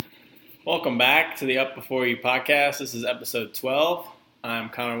Welcome back to the Up Before You podcast. This is episode 12. I'm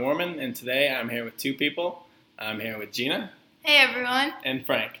Connor Warman, and today I'm here with two people. I'm here with Gina. Hey, everyone. And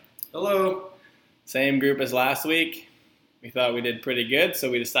Frank. Hello. Same group as last week. We thought we did pretty good, so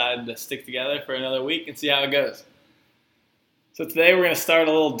we decided to stick together for another week and see how it goes. So today we're going to start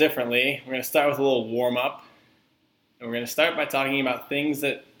a little differently. We're going to start with a little warm-up. And we're going to start by talking about things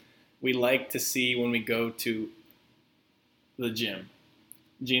that we like to see when we go to the gym.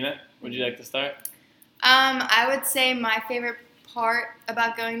 Gina, would you like to start? I would say my favorite part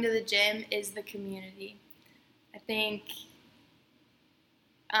about going to the gym is the community. I think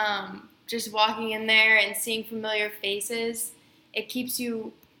just walking in there and seeing familiar faces, it keeps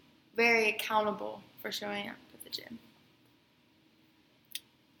you very accountable for showing up at the gym.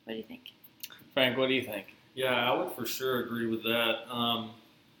 What do you think? Frank, what do you think? Yeah, I would for sure agree with that.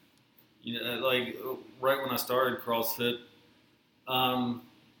 Like right when I started CrossFit,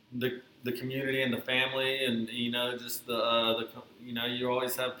 the community and the family, and just the you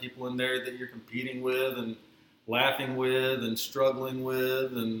always have people in there that you're competing with and laughing with and struggling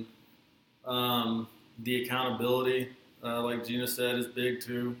with, and the accountability, like Gina said, is big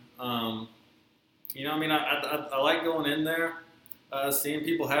too. I like going in there, seeing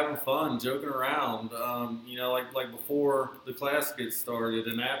people having fun, joking around. Like before the class gets started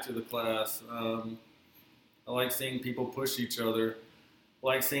and after the class. I like seeing people push each other. I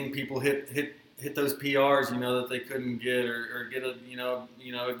like seeing people hit those PRs, that they couldn't get, or get a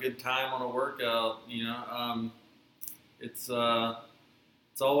a good time on a workout. It's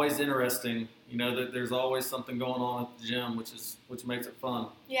always interesting, that there's always something going on at the gym, which makes it fun.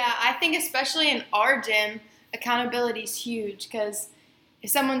 Yeah, I think especially in our gym, accountability is huge because if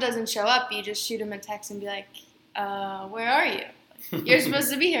someone doesn't show up, you just shoot them a text and be like, where are you? You're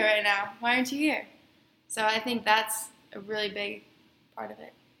supposed to be here right now. Why aren't you here? So I think that's a really big part of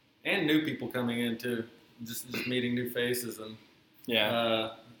it. And new people coming in too, just meeting new faces and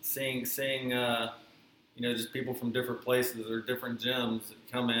seeing just people from different places or different gyms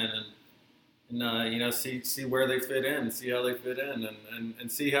that come in and see where they fit in, see how they fit in, and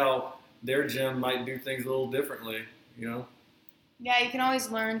see how their gym might do things a little differently. Yeah, you can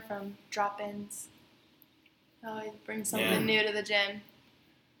always learn from drop-ins. Always bring something new to the gym.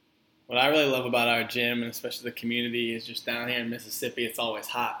 What I really love about our gym, and especially the community, is just down here in Mississippi, it's always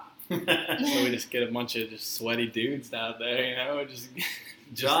hot. So we just get a bunch of just sweaty dudes out there,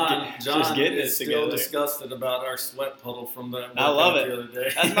 John getting is still disgusted about our sweat puddle from that I love it. the other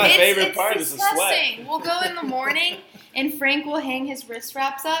day. That's my favorite part is the sweat. Disgusting. We'll go in the morning, and Frank will hang his wrist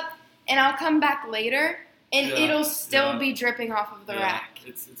wraps up, and I'll come back later, and it'll still be dripping off of the rack.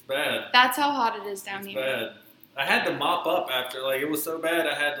 It's bad. That's how hot it is down here. It's bad. I had to mop up after, it was so bad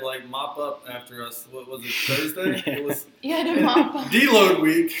I had to, mop up after us, what was it, Thursday? It was You had to mop up. deload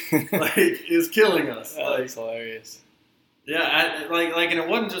week, is killing us. That's hilarious. Yeah, and it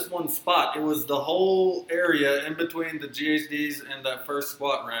wasn't just one spot. It was the whole area in between the GHDs and that first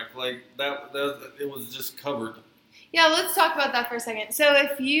squat rack. It was just covered. Yeah, let's talk about that for a second. So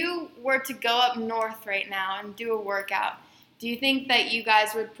if you were to go up north right now and do a workout, do you think that you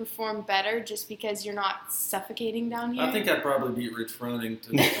guys would perform better just because you're not suffocating down here? I think I'd probably beat Rich Froning, to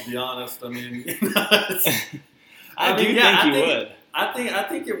be honest. I mean, I think you would. I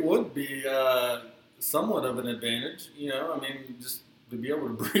think it would be somewhat of an advantage. Just to be able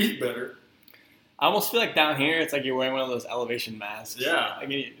to breathe better. I almost feel like down here, it's like you're wearing one of those elevation masks. Yeah.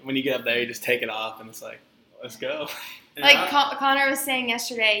 When you get up there, you just take it off, and it's like, let's go. Connor was saying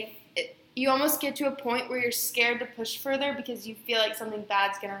yesterday, you almost get to a point where you're scared to push further because you feel like something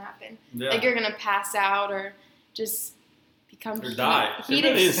bad's going to happen. Yeah. Like you're going to pass out or just become die. heat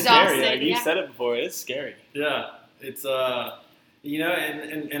It is exhausted. scary. Like you said it before, it's scary. Yeah, it's and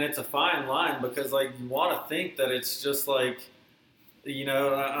it's a fine line because you want to think that it's just I'm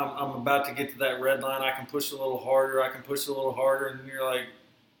about to get to that red line. I can push a little harder. And you're like,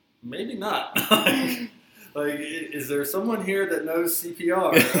 maybe not. Is there someone here that knows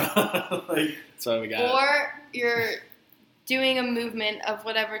CPR? That's why we got it. Or you're doing a movement of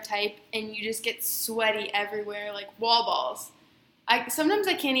whatever type and you just get sweaty everywhere like wall balls. Sometimes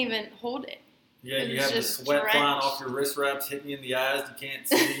I can't even hold it. Yeah, you It's have the just sweat drenched. flying off your wrist wraps, hitting you in the eyes. You can't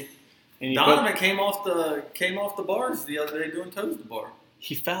see. Donovan came off the bars the other day doing toes to bar.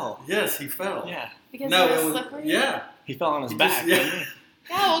 He fell. Yes, he fell. Yeah. Because it was slippery? Yeah. He fell on his back. Yeah,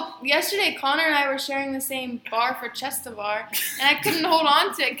 well, yesterday Connor and I were sharing the same bar for chest to bar, and I couldn't hold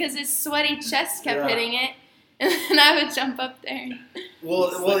on to it because his sweaty chest kept hitting it, and I would jump up there. Well,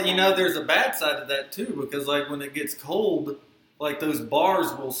 there's a bad side to that too, because when it gets cold, those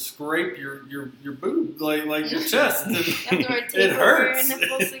bars will scrape your boob, your chest. You have to wear tape it over hurts. your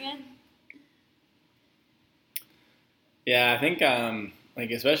nipples again. Yeah, I think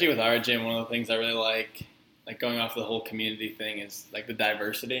like especially with our gym, one of the things I really like going off the whole community thing is like the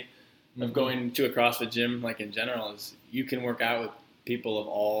diversity of Mhm. going to a CrossFit gym. Like in general, is you can work out with people of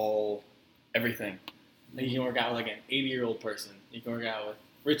all everything. Like you can work out with like an 80-year-old person. You can work out with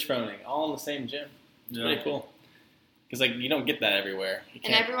Rich Froning, all in the same gym. It's Yeah. pretty cool. Because like you don't get that everywhere. You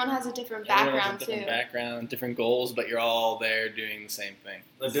And can't. everyone has a different Everyone background has a different too. background, different goals, but you're all there doing the same thing.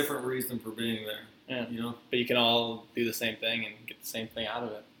 A different reason for being there. Yeah. You know. But you can all do the same thing and get the same thing out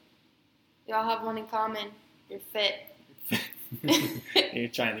of it. You all have one in common. You're fit. You're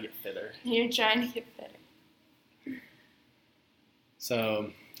trying to get fitter. You're trying to get fitter.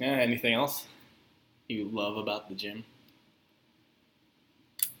 So, yeah, anything else you love about the gym?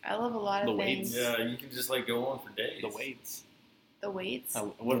 I love a lot of The things. weights. Yeah, you can just like go on for days. The weights. The weights,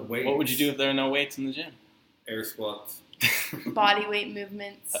 What weights. would you do if there are no weights in the gym? Air squats. body weight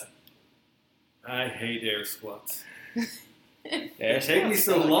movements. I hate air squats. They They take me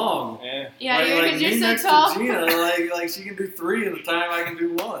so long. Yeah. Yeah, like, you're, like 'cause me you're so next tall. to Gina, like she can do 3 in the time I can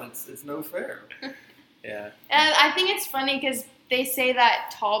do 1. It's no fair. Yeah. And I think it's funny because they say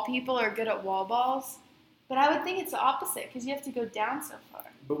that tall people are good at wall balls, but I would think it's the opposite because you have to go down so far.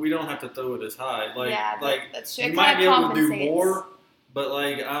 But we don't have to throw it as high. Like, yeah, like that's true. you It might kind be of able to do compensates. more, but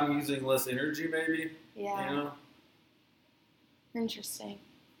like I'm using less energy, maybe. Yeah, You know. interesting.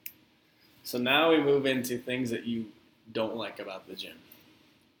 So now we move into things that you don't like about the gym.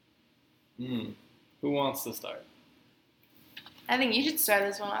 Mm. Who wants to start? I think you should start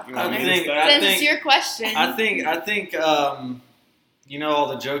this one off, You want Connor. me to Since start? it's your question. I think, you know, all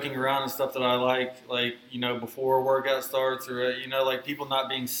the joking around and stuff that I like, you know, before a workout starts or, you know, like people not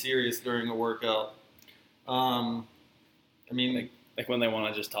being serious during a workout. I mean, Like when they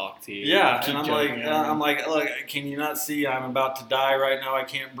want to just talk to you. yeah, keep and joking around. I'm like, look, can you not see I'm about to die right now? I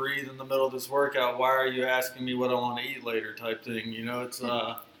can't breathe in the middle of this workout. Why are you asking me what I want to eat later type thing? You know, it's,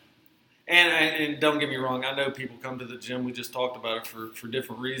 and don't get me wrong, I know people come to the gym. We just talked about it for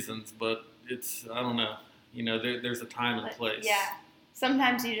different reasons, but it's, I don't know. You know, there's a time and But, place. yeah,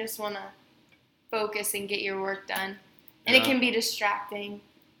 sometimes you just want to focus and get your work done, and it Yeah. can be distracting.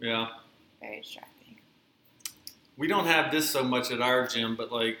 Yeah. Very distracting. We don't have this so much at our gym,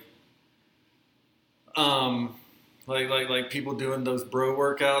 but like people doing those bro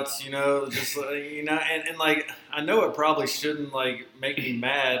workouts, you know, just you know, and like I know it probably shouldn't like make me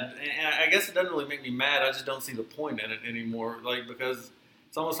mad, and I guess it doesn't really make me mad. I just don't see the point in it anymore, like because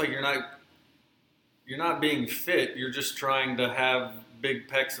it's almost like you're not being fit. You're just trying to have big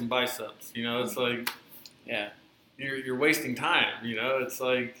pecs and biceps. You know, it's like Yeah. you're wasting time. You know, it's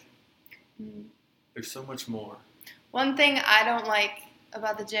like Mm. there's so much more. One thing I don't like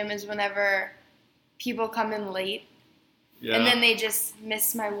about the gym is whenever people come in late Yeah. and then they just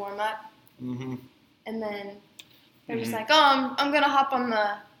miss my warm up, Mm-hmm. and then they're Mhm. just like, "Oh, I'm gonna hop on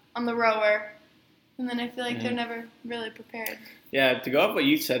the rower," and then I feel like they're Mhm. never really prepared. Yeah, to go off what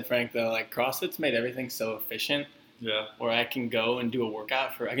you said, Frank, though, like CrossFit's made everything so efficient Yeah. where I can go and do a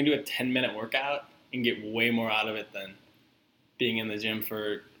workout I can do a 10-minute workout and get way more out of it than being in the gym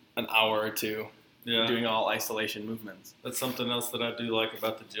for an hour or two Yeah. doing all isolation movements. That's something else that I do like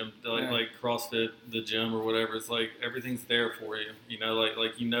about the gym, like, Yeah. like CrossFit, the gym or whatever. It's like everything's there for you. You know,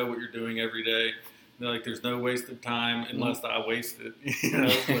 like you know what you're doing every day. You know, like there's no wasted time unless I waste it. You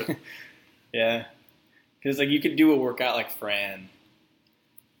know, but Yeah. Because like you could do a workout like Fran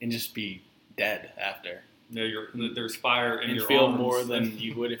and just be dead after. you know, there's fire in And your feel arms. more than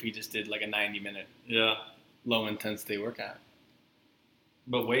you would if you just did like a 90-minute Yeah, low intensity workout.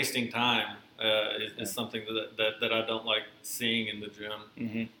 but wasting time is Yeah. something that I don't like seeing in the gym.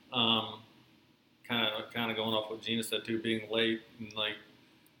 Mm-hmm. Kind of going off what Gina said too, being late and like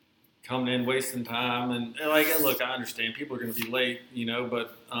coming in wasting time and like look, I understand people are going to be late, you know,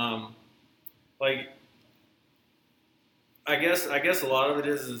 but like I guess a lot of it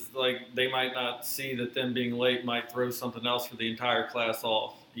is like they might not see that them being late might throw something else for the entire class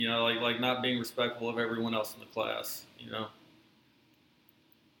off, you know, like not being respectful of everyone else in the class, you know.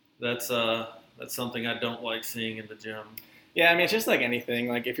 That's something I don't like seeing in the gym. Yeah, I mean, it's just like anything.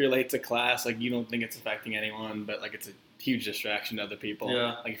 Like, if you're late to class, like, you don't think it's affecting anyone, but, like, it's a huge distraction to other people.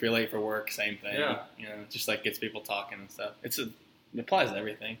 Yeah. Like, if you're late for work, same thing. Yeah. You know, just, like, gets people talking and stuff. It applies to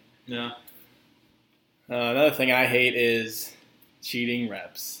everything. Yeah. Another thing I hate is cheating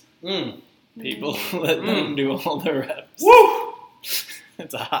reps. People let them do all the reps. Woo!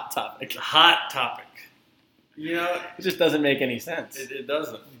 It's a hot topic. Hot topic. You know, It just doesn't make any sense. it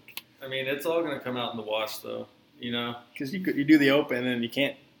doesn't. I mean, it's all going to come out in the wash, though. You know? Because you do the open and you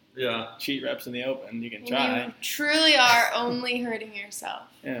can't Yeah. cheat reps in the open. You can And try. you truly are only hurting yourself.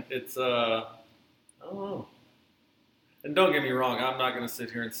 It's, I don't know. And don't get me wrong, I'm not going to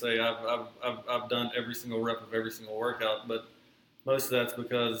sit here and say I've done every single rep of every single workout, but most of that's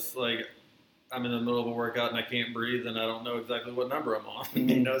because like I'm in the middle of a workout and I can't breathe and I don't know exactly what number I'm on.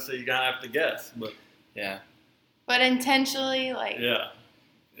 So you kind of have to guess. But Yeah. But intentionally, like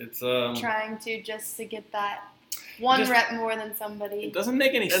it's trying to just to get that one rep more than somebody. It doesn't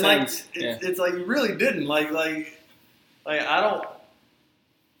make any and sense. it's like you really didn't like I don't.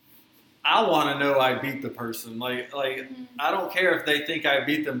 I want to know I beat the person. Like I don't care if they think I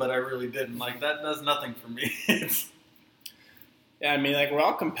beat them, but I really didn't. Like that does nothing for me. Yeah, I mean, like we're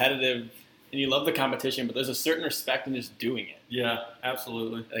all competitive, and you love the competition, but there's a certain respect in just doing it. Yeah,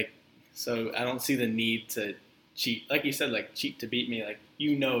 absolutely. Like, so I don't see the need to cheat. Like you said, like cheat to beat me. Like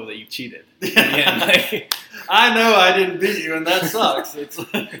you know that you cheated. Yeah. Like, I know I didn't beat you, and that sucks. It's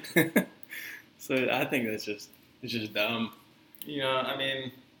so I think it's just dumb. I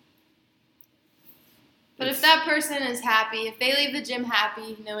mean. But if that person is happy, if they leave the gym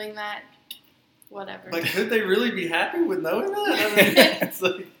happy, knowing that, whatever. Like, could they really be happy with knowing that? I mean, it's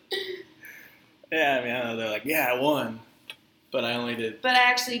like, Yeah, I mean, I know they're like, yeah, I won, but I only did But I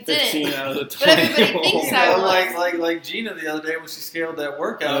actually 15 didn't. out of the 20. But everybody thinks I was. like Gina the other day when she scaled that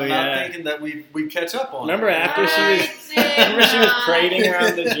workout, not thinking that we'd catch up on. Remember it. after she was parading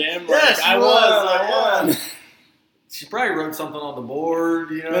around the gym? Like, Yes, I won. She probably wrote something on the board,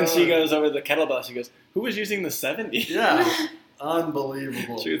 And then she goes over the kettlebell. She goes, "Who was using the 70?" Yeah,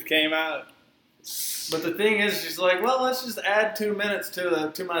 unbelievable. Truth came out. But the thing is, she's like, well, let's just add 2 minutes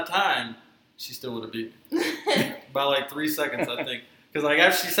to my time. She still would have beat me by like 3 seconds, I think. Because like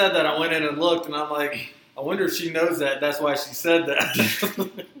after she said that, I went in and looked, and I'm like, I wonder if she knows that. That's why she said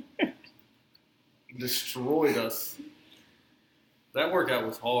that. Destroyed us. That workout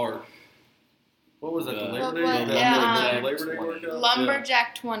was hard. What was that? The Labor Day? Labor Day workout?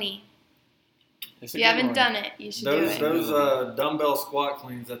 Lumberjack 20. If you haven't done it, you should do it. Those dumbbell squat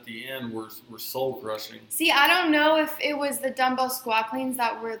cleans at the end were soul crushing. See, I don't know if it was the dumbbell squat cleans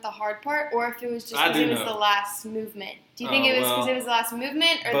that were the hard part, or if it was just because it was the last movement. Do you think it was because it was the last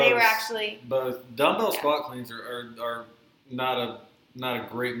movement, or they were actually both? Dumbbell squat cleans are not a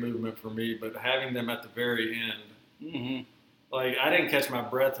great movement for me, but having them at the very end, like I didn't catch my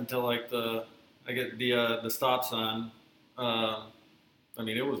breath until like I get the stop sign. I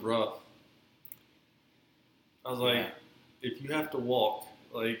mean, it was rough. I was like, if you have to walk,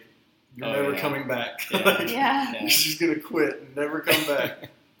 like, you're never coming back. You're just going to quit and never come back.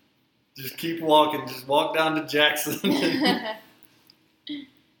 Just keep walking. Just walk down to Jackson.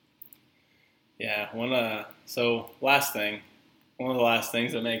 So last thing. One of the last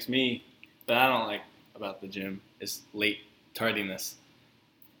things that makes me, that I don't like about the gym is late tardiness.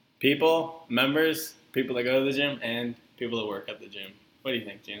 Members, people that go to the gym, and people that work at the gym. What do you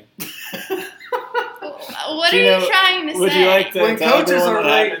think, Gina? What are you trying to say? Would you like to when tell coaches are what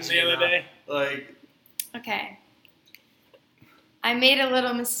late happened the other day? Like, okay. I made a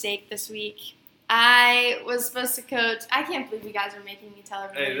little mistake this week. I was supposed to coach. I can't believe you guys are making me tell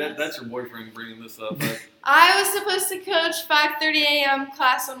everybody. Hey, that's your boyfriend bringing this up. Right? I was supposed to coach 5:30 a.m.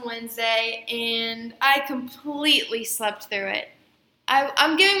 class on Wednesday, and I completely slept through it.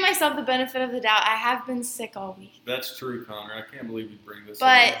 I'm giving myself the benefit of the doubt. I have been sick all week. That's true, Connor. I can't believe you bring this up.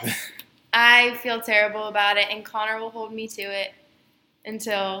 up. But I feel terrible about it, and Connor will hold me to it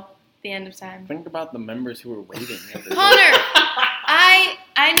until the end of time. Think about the members who were waiting. At the Connor, I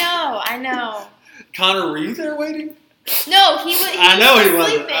know. Connor, were you there waiting? No, he was. I know he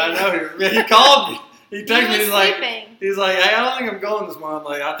wasn't. Sleeping. I know he called me. He texted me. Sleeping. He's like, hey, I don't think I'm going this morning. I'm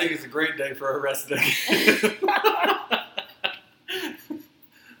like, I think it's a great day for a rest day.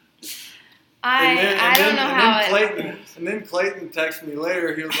 I don't know how Clayton, and then Clayton texted me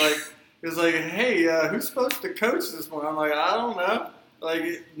later. He was like, hey, who's supposed to coach this morning? I'm like, I don't know.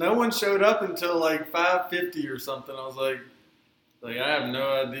 Like, no one showed up until like 5:50 or something. I was like, I have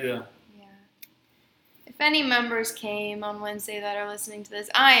no idea. Yeah. If any members came on Wednesday that are listening to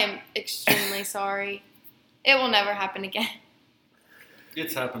this, I am extremely sorry. It will never happen again.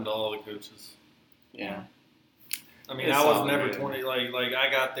 It's happened to all the coaches. Yeah. I mean, I was never 20. Like I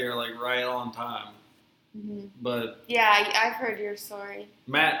got there like right on time. Mm-hmm. But yeah, I've heard your story.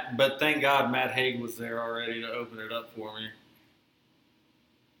 But thank God Matt Haig was there already to open it up for me.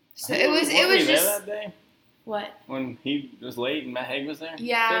 So it was there just that day? What? When he was late and Matt Haig was there?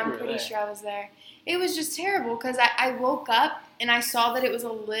 Yeah, I'm pretty sure I was there. It was just terrible because I woke up and I saw that it was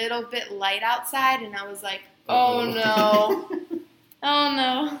a little bit light outside, and I was like, oh no. Oh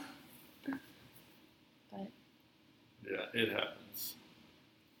no. But yeah, it happens.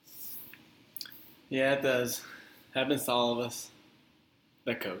 Yeah, it does. Happens to all of us.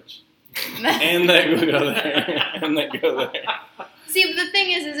 The coach. And they will go there. And they go there. See, the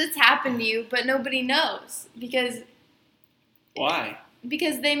thing is it's happened to you, but nobody knows because Why?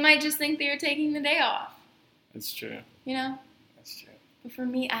 they might just think that you're taking the day off. That's true. You know. That's true. But for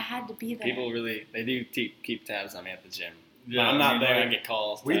me, I had to be there. People really, they do keep tabs on me at the gym. Yeah, I'm not I mean, there. like, I get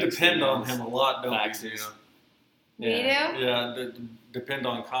calls. We texts, depend on emails, him a lot, don't faxes. we, Gina? We do? Yeah, depend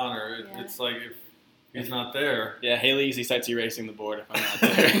on Connor. Yeah. It's like if he's not there. Yeah, Haley usually starts erasing the board if I'm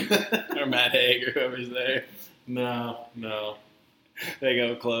not there. Or Matt Haig or whoever's there. No. They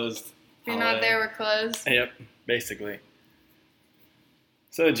go closed. If you're not there, we're closed. Yep, basically.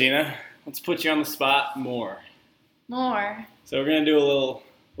 So, Gina, let's put you on the spot more. More. So we're going to do a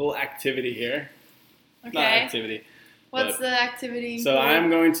little activity here. Okay. Not activity. What's but- the activity? So include? I'm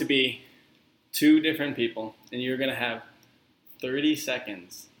going to be two different people, and you're going to have 30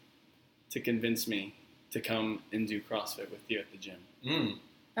 seconds to convince me to come and do CrossFit with you at the gym.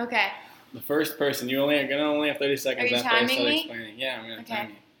 Okay. The first person, you're going to only have 30 seconds Are you after I timing start me? explaining. Yeah, I'm going to Okay. time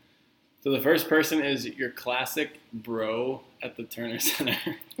you. So the first person is your classic bro at the Turner Center.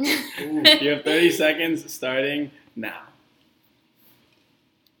 You have 30 seconds starting now.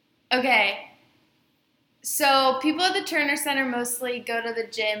 Okay. So people at the Turner Center mostly go to the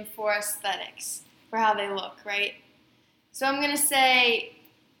gym for aesthetics, for how they look, right? So I'm going to say,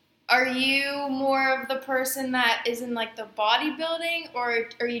 are you more of the person that is in like the bodybuilding, or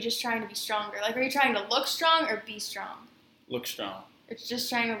are you just trying to be stronger? Like, are you trying to look strong or be strong? Look strong. It's just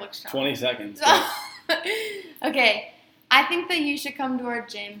trying to look strong. 20 seconds. Okay. I think that you should come to our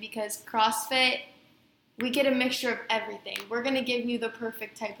gym because CrossFit, we get a mixture of everything. We're going to give you the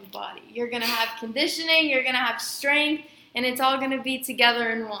perfect type of body. You're going to have conditioning, you're going to have strength, and it's all going to be together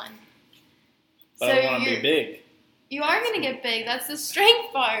in one. But I want to be big. You are going to get big. That's the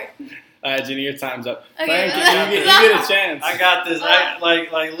strength part. All right, Gina, your time's up. Okay, Frank, you get a chance. I got this.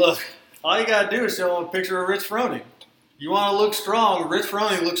 Look, all you gotta do is show him a picture of Rich Froning. You want to look strong? Rich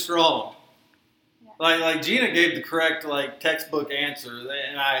Froning looks strong. Yeah. Like Gina gave the correct textbook answer,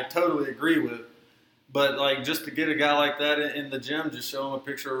 and I totally agree with it. But just to get a guy like that in the gym, just show him a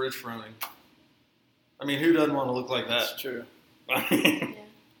picture of Rich Froning. I mean, who doesn't want to look like that? That's true. Yeah.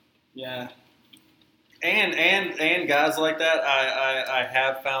 Yeah. And guys like that, I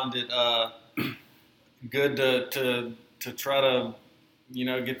have found it good to try to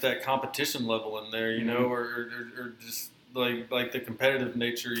get that competition level in there, or just like the competitive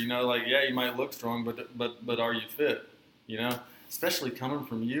nature, yeah, you might look strong, but are you fit? Especially coming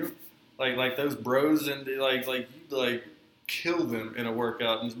from you, like those bros, and you kill them in a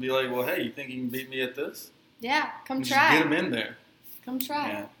workout and just be like, well, hey, you think you can beat me at this? Yeah, come And try. Just get them in there. Come try.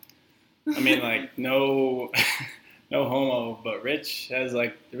 Yeah. I mean, no homo, but Rich is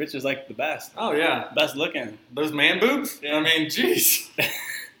the best. Oh yeah, Best looking. those man boobs. Yeah. I mean, jeez.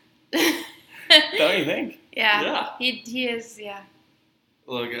 Don't you think? Yeah. Yeah. He is, yeah.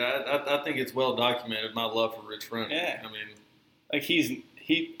 Look, I think it's well documented, my love for Rich Froning. Yeah. I mean, Like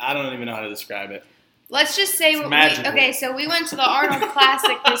I don't even know how to describe it. Let's just say It's magical. okay, so we went to the Arnold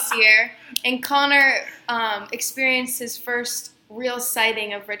Classic this year, and Connor experienced his first real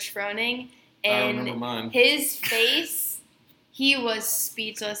sighting of Rich Froning, I remember and mine. his face, he was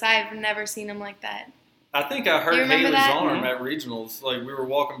speechless. I've never seen him like that. I think I hurt You remember Haley's that? arm Mhm. at regionals. Like, we were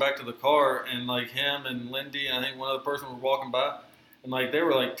walking back to the car, and him and Lindy and I think one other person were walking by, and they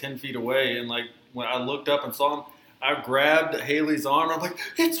were 10 feet away. And when I looked up and saw him, I grabbed Haley's arm. I'm like,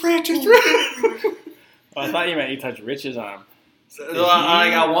 it's Rich, it's Rich. Oh, I thought you meant you touched Rich's arm. So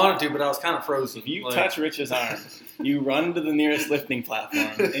I wanted to, but I was kind of frozen. If you Like, touch Rich's arm, you run to the nearest lifting platform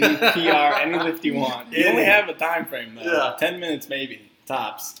and you PR any lift you want. You only have a time frame though. Yeah. 10 minutes maybe,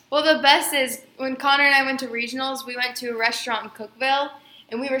 tops. Well, the best is when Connor and I went to regionals, we went to a restaurant in Cookville,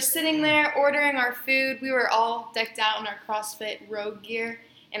 and we were sitting there ordering our food. We were all decked out in our CrossFit Rogue gear,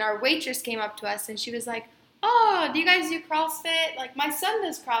 and our waitress came up to us, and she was like, oh, do you guys do CrossFit? Like, my son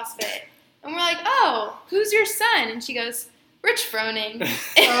does CrossFit. And we're like, oh, who's your son? And she goes, Rich Froning.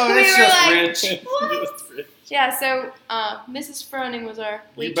 Oh, we it's were just like, Rich. what? Yeah, so Mrs. Froning was our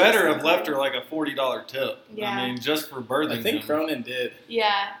You waitress. better have left her a $40 tip. Yeah. I mean, just for birthing I think him. Cronin did.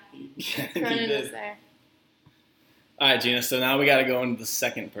 Yeah, I think he Froning was did. there. All right, Gina. So now we got to go into the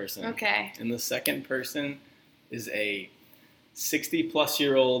second person. Okay. And the second person is a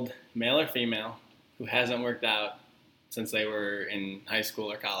 60-plus-year-old male or female who hasn't worked out since they were in high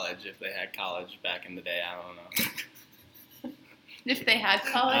school or college. If they had college back in the day, I don't know. If they had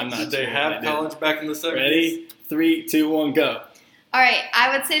college. I'm not Did they sure have if they did. college back in the 70s? Ready? 3, 2, 1, go. All right,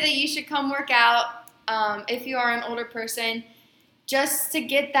 I would say that you should come work out if you are an older person, just to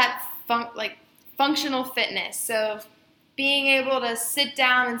get that functional fitness. So being able to sit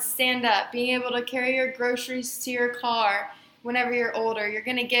down and stand up, being able to carry your groceries to your car whenever you're older. You're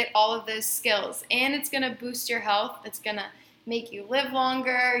going to get all of those skills, and it's going to boost your health. It's going to make you live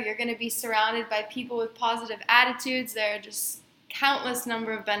longer. You're going to be surrounded by people with positive attitudes. There are just countless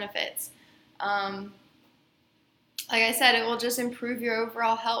number of benefits. Like I said, it will just improve your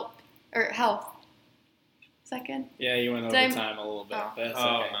overall health. Second? Yeah, you went over time a little bit. Oh. But that's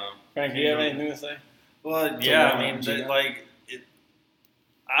Oh, okay. no. Frank, do you have anything to say? Well, yeah, I mean,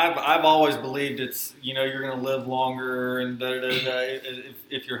 I've always believed it's, you're going to live longer and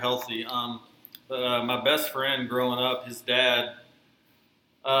if you're healthy. But my best friend growing up, his dad,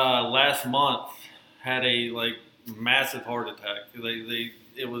 last month had a massive heart attack.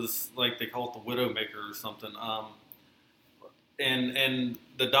 It was like they call it the Widowmaker or something. And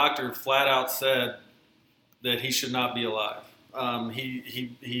the doctor flat out said that he should not be alive.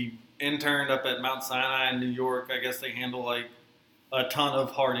 He interned up at Mount Sinai in New York. I guess they handle a ton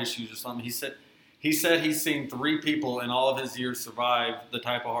of heart issues or something. He said he's seen 3 people in all of his years survive the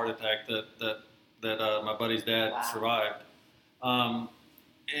type of heart attack that my buddy's dad survived. And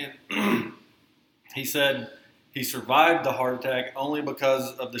he said he survived the heart attack only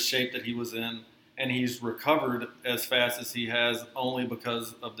because of the shape that he was in, and he's recovered as fast as he has only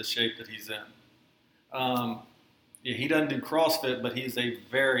because of the shape that he's in. Yeah, he doesn't do CrossFit, but he's a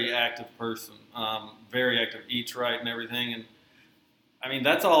very active person, very active, eats right and everything. And I mean,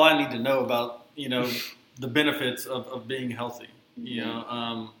 that's all I need to know about, the benefits of being healthy.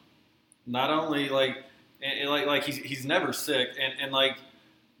 Not only he's never sick, and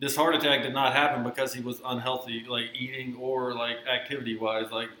this heart attack did not happen because he was unhealthy, eating or activity wise.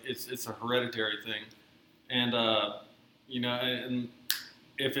 It's a hereditary thing, and and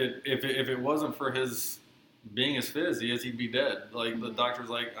if it wasn't for his being as fit as he is, he'd be dead. The doctor's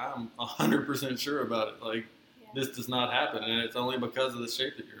I'm 100% sure about it. This does not happen, and it's only because of the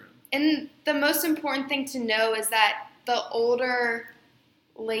shape that you're in. And the most important thing to know is that the older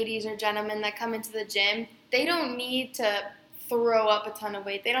ladies or gentlemen that come into the gym, they don't need to throw up a ton of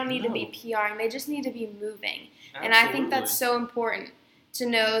weight. They don't need to be PRing. They just need to be moving. Absolutely. And I think that's so important to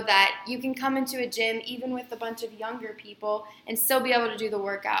know that you can come into a gym even with a bunch of younger people and still be able to do the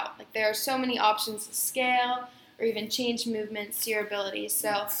workout. There are so many options to scale or even change movements to your abilities.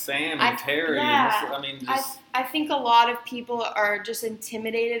 So Sam and Terry. Yeah, And I think a lot of people are just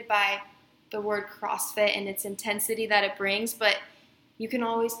intimidated by the word CrossFit and its intensity that it brings, but you can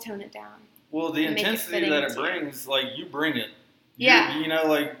always tone it down. Well, the and make intensity that it brings, you bring it. Yeah.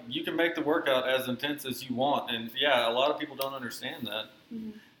 You can make the workout as intense as you want, and yeah, a lot of people don't understand that.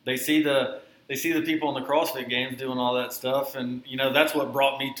 Mm-hmm. They see the people in the CrossFit games doing all that stuff, and that's what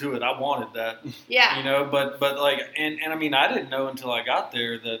brought me to it. I wanted that. Yeah. But and I mean, I didn't know until I got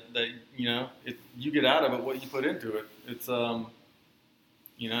there that you get out of it what you put into it. It's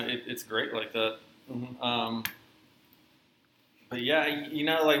it's great like that. Mm-hmm. But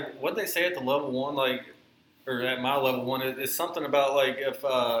yeah, what they say at the level 1, or at my level 1, it's something about if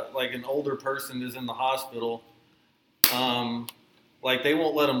an older person is in the hospital, they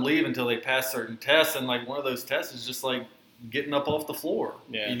won't let them leave until they pass certain tests, and one of those tests is just getting up off the floor.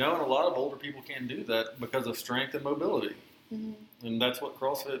 Yeah. And a lot of older people can't do that because of strength and mobility, and that's what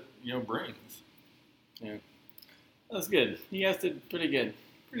CrossFit brings. Yeah, that's good. You guys did pretty good.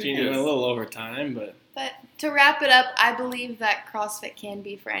 Pretty Gina good. went a little over time, but to wrap it up, I believe that CrossFit can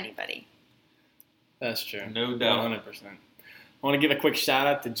be for anybody. that's true. No doubt. 100%. I want to give a quick shout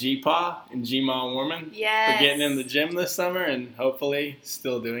out to GPAW and GMA Warman Yes. for getting in the gym this summer and hopefully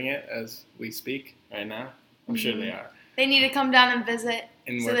still doing it as we speak right now. I'm sure they are. They need to come down and visit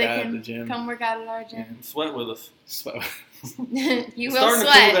And so work they out at can the gym. come work out at our gym. And sweat with us. So, You It's will starting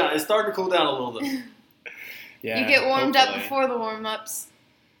to sweat. cool down. It's starting to cool down a little bit. yeah, You get warmed up hopefully. before the warm-ups.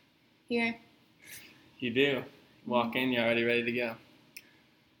 Here. You do. Walk in, you're already ready to go.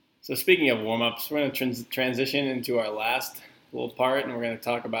 So speaking of warm-ups, we're going to transition into our last little part, and we're going to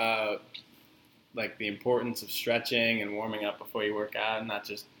talk about the importance of stretching and warming up before you work out, and not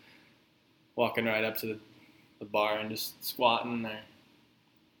just walking right up to the bar and just squatting or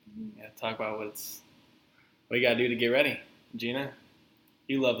talk about what you got to do to get ready. Gina,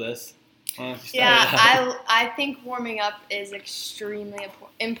 you love this. Why don't you start Yeah, it out? I think warming up is extremely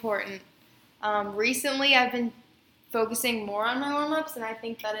important. Recently, I've been focusing more on my warm-ups, and I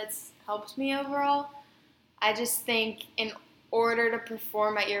think that it's helped me overall. I just think in order to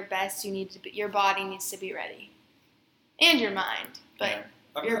perform at your best, your body needs to be ready, and your mind. But Yeah.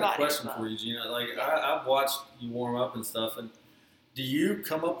 I've your got a body question as well. for you, Gina. I've watched you warm up and stuff, and do you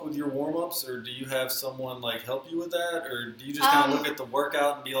come up with your warm-ups, or do you have someone help you with that, or do you just kind of look at the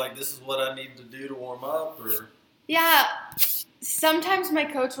workout and be like, this is what I need to do to warm up, or? Yeah, sometimes my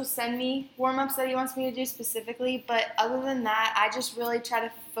coach will send me warm-ups that he wants me to do specifically, but other than that, I just really try to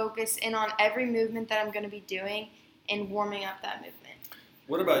focus in on every movement that I'm going to be doing and warming up that movement.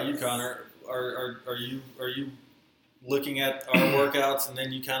 What about you, Connor? Are you looking at our workouts and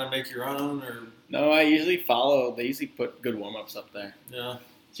then you kind of make your own, or No, I usually follow. They usually put good warm ups up there. yeah?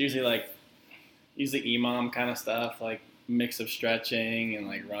 It's usually EMOM kind of stuff, like mix of stretching and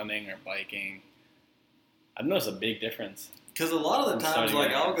like running or biking. I've noticed a big difference. Because a lot of the I'm times, like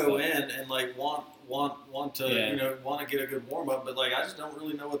starting I'll out, go so- in and like want to Yeah. want to get a good warm up, but like I just don't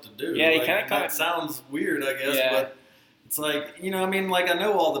really know what to do. Yeah, you like, kinda and caught- that sounds weird, I guess, Yeah. but it's like I mean, like I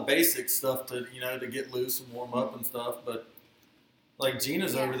know all the basic stuff to to get loose and warm up and stuff, but like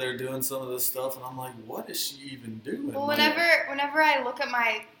Gina's Yeah. over there doing some of this stuff, and I'm like, what is she even doing? Well, Like, whenever I look at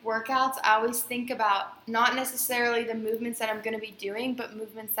my workouts, I always think about not necessarily the movements that I'm going to be doing, but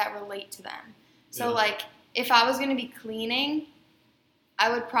movements that relate to them. So, Yeah. like, if I was going to be cleaning, I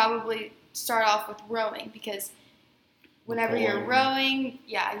would probably start off with rowing because whenever you're Pulling. rowing,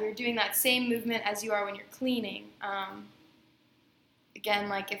 you're doing that same movement as you are when you're cleaning. Again,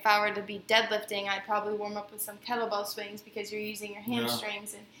 like if I were to be deadlifting, I'd probably warm up with some kettlebell swings because you're using your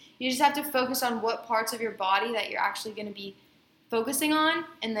hamstrings, and you just have to focus on what parts of your body that you're actually going to be focusing on,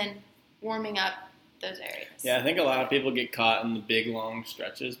 and then warming up those areas. Yeah, I think a lot of people get caught in the big long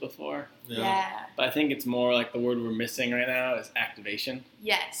stretches before. Yeah. But I think it's more like the word we're missing right now is activation.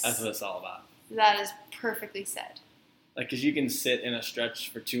 Yes. That's what it's all about. That is perfectly said. Like, because you can sit in a stretch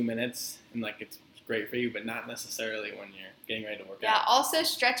for 2 minutes and like it's great for you, but not necessarily when you're getting ready to work Yeah. out. Also,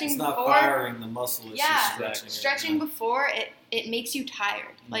 stretching it's not before. firing the muscle; it's Yeah. just stretching. it, Stretching before it makes you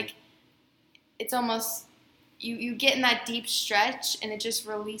tired. Mm-hmm. Like it's almost you get in that deep stretch and it just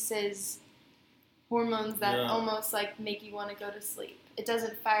releases hormones that Yeah. almost like make you want to go to sleep. It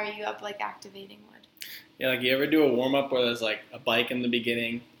doesn't fire you up like activating would. Yeah, like you ever do a warm up where there's like a bike in the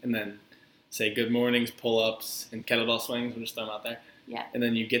beginning and then say good mornings, pull ups, and kettlebell swings. We'll just throw them out there. Yeah. And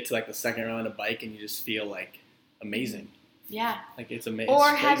then you get to like the second round of bike and you just feel like amazing. Yeah. Like it's amazing. Or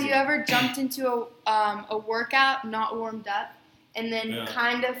have you ever jumped into a workout not warmed up and then Yeah.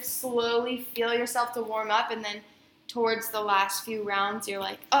 kind of slowly feel yourself to warm up, and then towards the last few rounds you're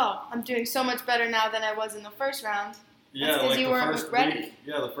like, oh, I'm doing so much better now than I was in the first round. Yeah, That's 'cause like you the weren't first ready. week.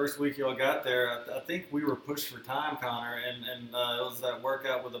 Yeah, the first week y'all got there, I think we were pushed for time, Connor, and it was that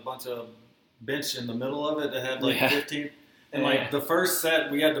workout with a bunch of bench in the middle of it that had like Yeah. 15. And Yeah. like the first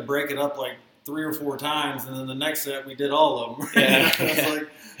set, we had to break it up like 3 or 4 times, and then the next set we did all of them. Yeah. It's like,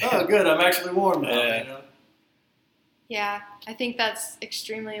 oh, good, I'm actually warm now. Yeah. You know? Yeah, I think that's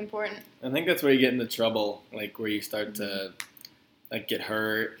extremely important. I think that's where you get into trouble, like where you start to like get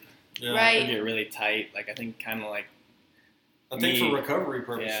hurt Yeah. Right. or get really tight. Like I think kind of like I think Me. for recovery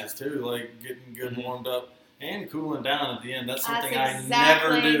purposes too, like getting good Mhm. warmed up and cooling down at the end. That's something That's I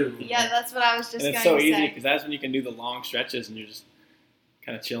never do. Yeah, that's what I was just and it's going so to easy say. because that's when you can do the long stretches and you're just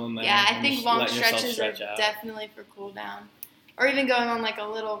kind of chilling there. Yeah, I and think just long letting yourself stretches stretch are out. definitely for cool down. Or even going on like a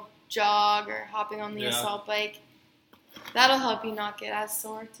little jog or hopping on the Yeah. assault bike. That'll help you not get as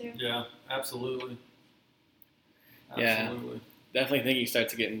sore too. Yeah, absolutely. Yeah. Absolutely. Definitely think you start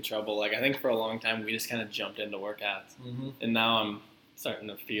to get in trouble. Like I think for a long time we just kind of jumped into workouts, Mm-hmm. and now I'm starting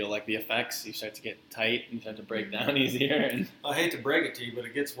to feel like the effects. You start to get tight and you start to break down easier, and I hate to break it to you, but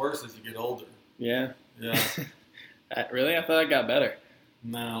it gets worse as you get older. yeah. Yeah. Really, I thought I got better.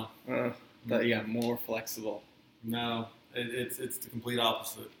 No. I thought you got more flexible. No. It's the complete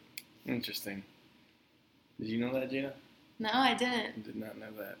opposite. Interesting. Did you know that, Gina? No, I I didn't. did not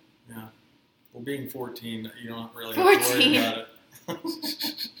know that. Yeah. Well, being 14, you don't really have to worry 14. about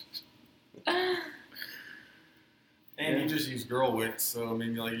it. And you just use girl weights, so I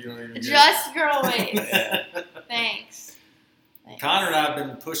mean, like you don't even. Just girl weights. Yeah. Thanks. Thanks. Connor and I have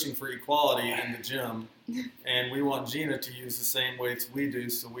been pushing for equality in the gym, and we want Gina to use the same weights we do,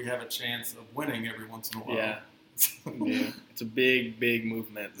 so we have a chance of winning every once in a while. Yeah. Yeah. It's a big, big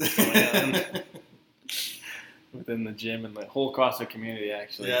movement that's going on within the gym and the whole CrossFit community,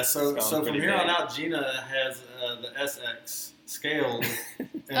 actually. Yeah, It's so gone from pretty here on big. out, Gina has the SX scaled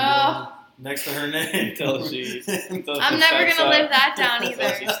and Oh. next to her name. Until she I'm never steps gonna up. live that down Until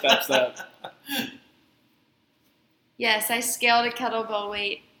she either. steps up. Yes, I scaled a kettlebell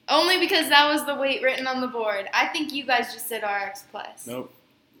weight. Only because that was the weight written on the board. I think you guys just did RX plus. Nope.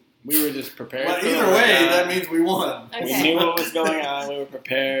 We were just prepared. Well, for the either way, workout. that means we won. Okay. We knew what was going on. We were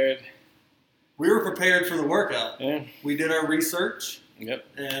prepared. We were prepared for the workout. Yeah. We did our research, Yep.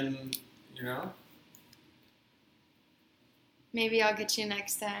 and you know, Maybe I'll get you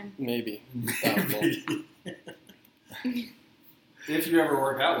next time. Maybe. maybe. If you ever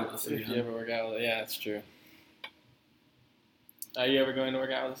work out with us If again. you ever work out, yeah, that's true. Are you ever going to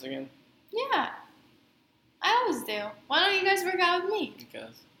work out with us again? Yeah, I always do. Why don't you guys work out with me?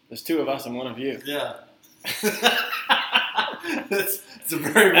 Because there's 2 of us and 1 of you. Yeah. It's a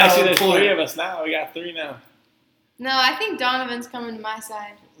very Actually, valid there's point. 3 of us now. We got 3 now. No, I think Donovan's coming to my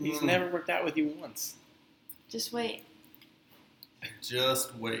side. He's never worked out with you once. Just wait.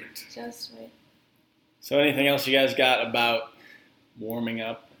 Just wait. Just wait. So anything else you guys got about warming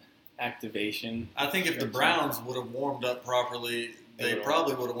up, activation? I think if the Browns would have warmed up properly, they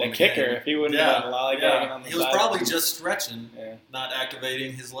probably would have won The the kicker, game. if he wouldn't have been lollygagging on the He was side. probably just stretching, Yeah. not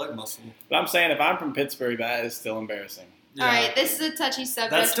activating his leg muscle. But I'm saying if I'm from Pittsburgh, that is still embarrassing. Yeah. All right, this is a touchy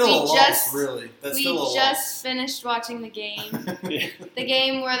subject. That's still a loss, really. That's we still a just finished watching the game. Yeah. The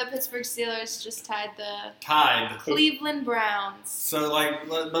game where the Pittsburgh Steelers just tied the Tied. Cleveland Browns. So,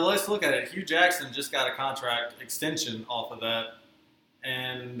 but let's look at it. Hugh Jackson just got a contract extension off of that.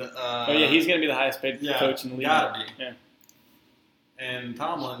 And Oh yeah, he's going to be the highest paid yeah, coach in the league. gotta be. Yeah. And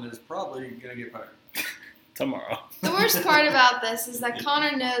Tomlin is probably going to get fired. Tomorrow. The worst part about this is that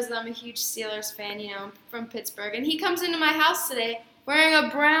Connor knows that I'm a huge Steelers fan, from Pittsburgh, and he comes into my house today wearing a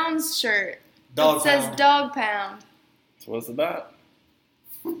Browns shirt that says Pound. Dog Pound. So what's about?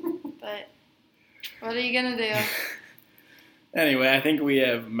 But what are you gonna do? Anyway, I think we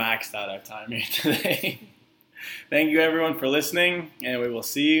have maxed out our time here today. Thank you everyone for listening, and we will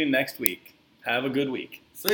see you next week. Have a good week.